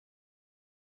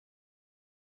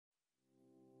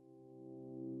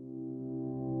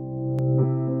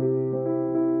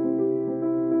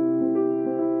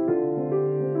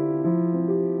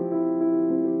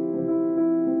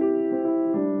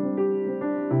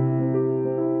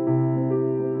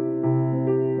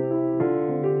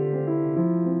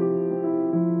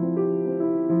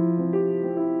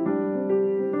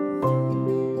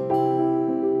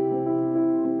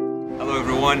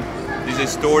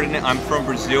is Tordan. I'm from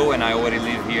Brazil and I already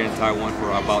live here in Taiwan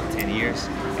for about 10 years.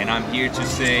 And I'm here to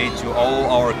say to all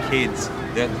our kids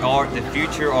that are the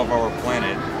future of our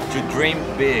planet, to dream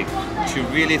big, to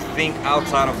really think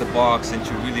outside of the box and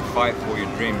to really fight for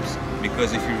your dreams.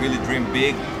 Because if you really dream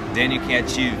big, then you can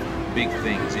achieve big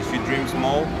things. If you dream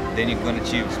small, then you're gonna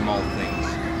achieve small things.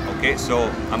 Okay, so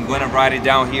I'm gonna write it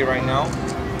down here right now.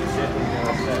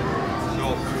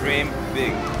 So dream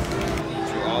big.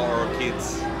 To all our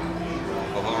kids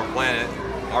of our planet,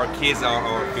 our kids are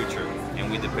our future, and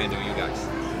we depend on you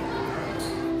guys.